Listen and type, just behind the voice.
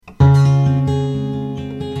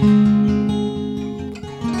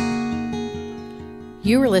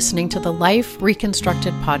You are listening to the Life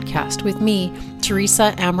Reconstructed podcast with me,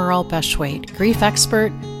 Teresa Amaral Beshwaite, grief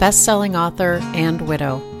expert, best-selling author, and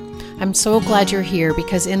widow. I'm so glad you're here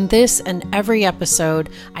because in this and every episode,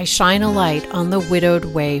 I shine a light on the widowed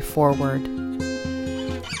way forward.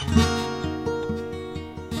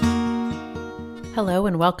 Hello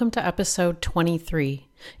and welcome to episode 23.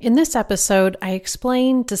 In this episode, I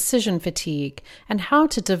explain decision fatigue and how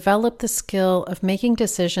to develop the skill of making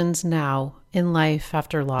decisions now in life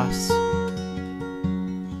after loss.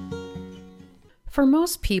 For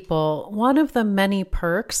most people, one of the many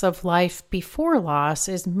perks of life before loss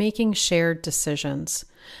is making shared decisions.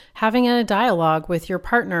 Having a dialogue with your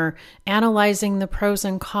partner, analyzing the pros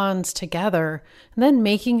and cons together, and then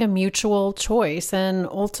making a mutual choice and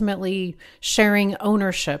ultimately sharing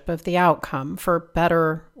ownership of the outcome for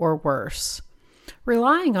better or worse.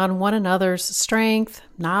 Relying on one another's strength,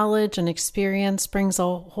 knowledge, and experience brings a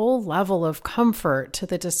whole level of comfort to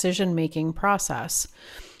the decision-making process.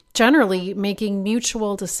 Generally, making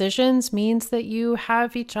mutual decisions means that you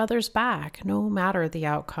have each other's back, no matter the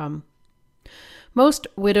outcome. Most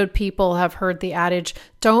widowed people have heard the adage,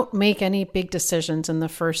 don't make any big decisions in the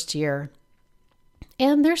first year.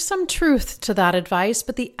 And there's some truth to that advice,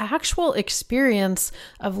 but the actual experience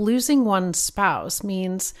of losing one's spouse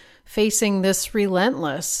means facing this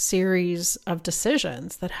relentless series of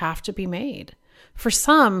decisions that have to be made. For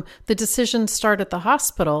some, the decisions start at the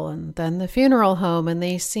hospital and then the funeral home, and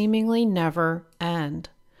they seemingly never end.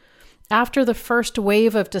 After the first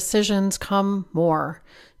wave of decisions come more.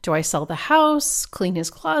 Do I sell the house, clean his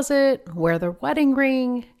closet, wear the wedding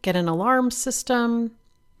ring, get an alarm system?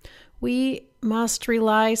 We must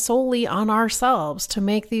rely solely on ourselves to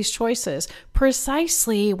make these choices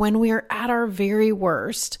precisely when we are at our very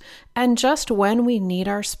worst and just when we need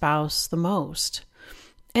our spouse the most.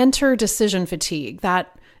 Enter decision fatigue,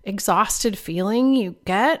 that exhausted feeling you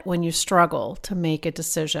get when you struggle to make a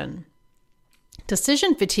decision.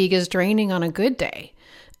 Decision fatigue is draining on a good day,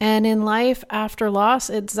 and in life after loss,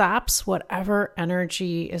 it zaps whatever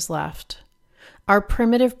energy is left. Our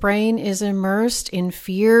primitive brain is immersed in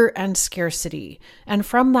fear and scarcity, and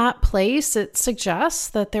from that place, it suggests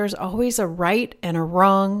that there's always a right and a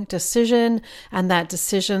wrong decision, and that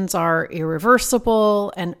decisions are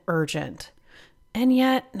irreversible and urgent. And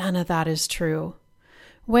yet, none of that is true.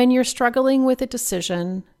 When you're struggling with a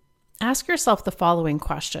decision, ask yourself the following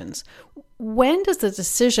questions. When does the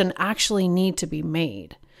decision actually need to be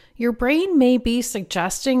made? Your brain may be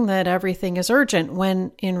suggesting that everything is urgent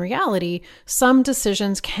when, in reality, some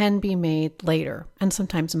decisions can be made later, and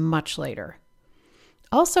sometimes much later.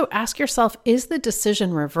 Also, ask yourself, is the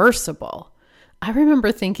decision reversible? I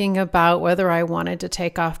remember thinking about whether I wanted to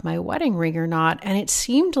take off my wedding ring or not, and it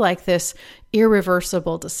seemed like this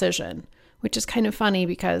irreversible decision, which is kind of funny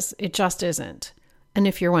because it just isn't. And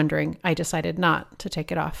if you're wondering, I decided not to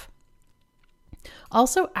take it off.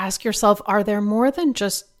 Also, ask yourself, are there more than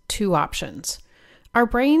just two options? Our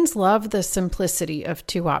brains love the simplicity of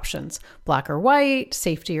two options, black or white,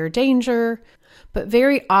 safety or danger, but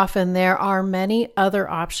very often there are many other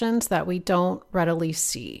options that we don't readily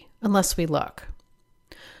see unless we look.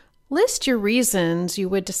 List your reasons you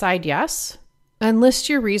would decide yes, and list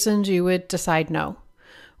your reasons you would decide no.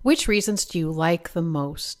 Which reasons do you like the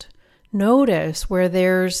most? Notice where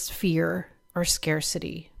there's fear or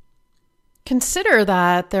scarcity. Consider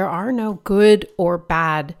that there are no good or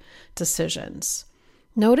bad decisions.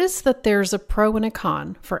 Notice that there's a pro and a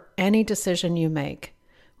con for any decision you make.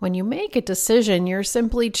 When you make a decision, you're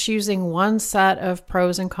simply choosing one set of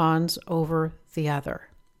pros and cons over the other.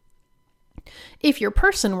 If your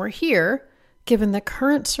person were here, given the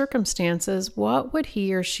current circumstances, what would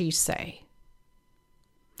he or she say?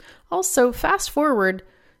 Also, fast forward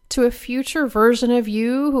to a future version of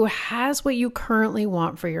you who has what you currently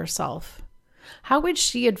want for yourself. How would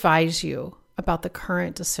she advise you about the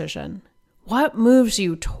current decision? What moves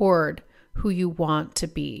you toward who you want to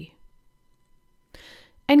be?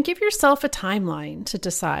 And give yourself a timeline to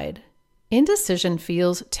decide. Indecision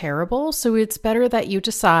feels terrible, so it's better that you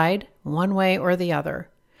decide one way or the other.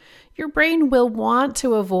 Your brain will want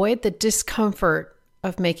to avoid the discomfort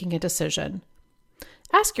of making a decision.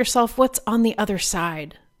 Ask yourself what's on the other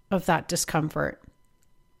side of that discomfort.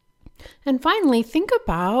 And finally, think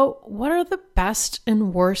about what are the best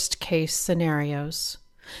and worst case scenarios.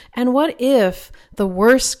 And what if the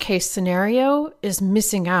worst case scenario is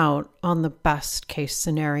missing out on the best case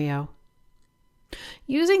scenario?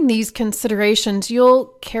 Using these considerations, you'll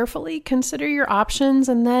carefully consider your options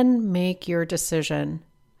and then make your decision.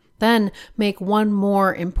 Then make one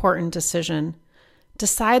more important decision.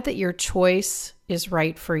 Decide that your choice is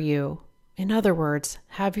right for you. In other words,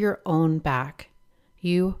 have your own back.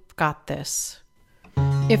 You've got this.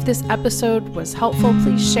 If this episode was helpful,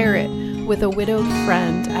 please share it with a widowed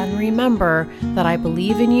friend. And remember that I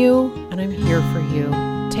believe in you and I'm here for you.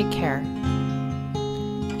 Take care.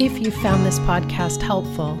 If you found this podcast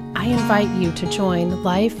helpful, I invite you to join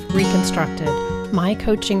Life Reconstructed, my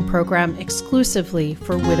coaching program exclusively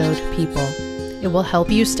for widowed people. It will help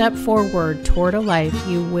you step forward toward a life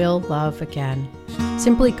you will love again.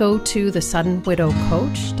 Simply go to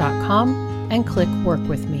thesuddenwidowcoach.com and click Work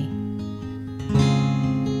With Me.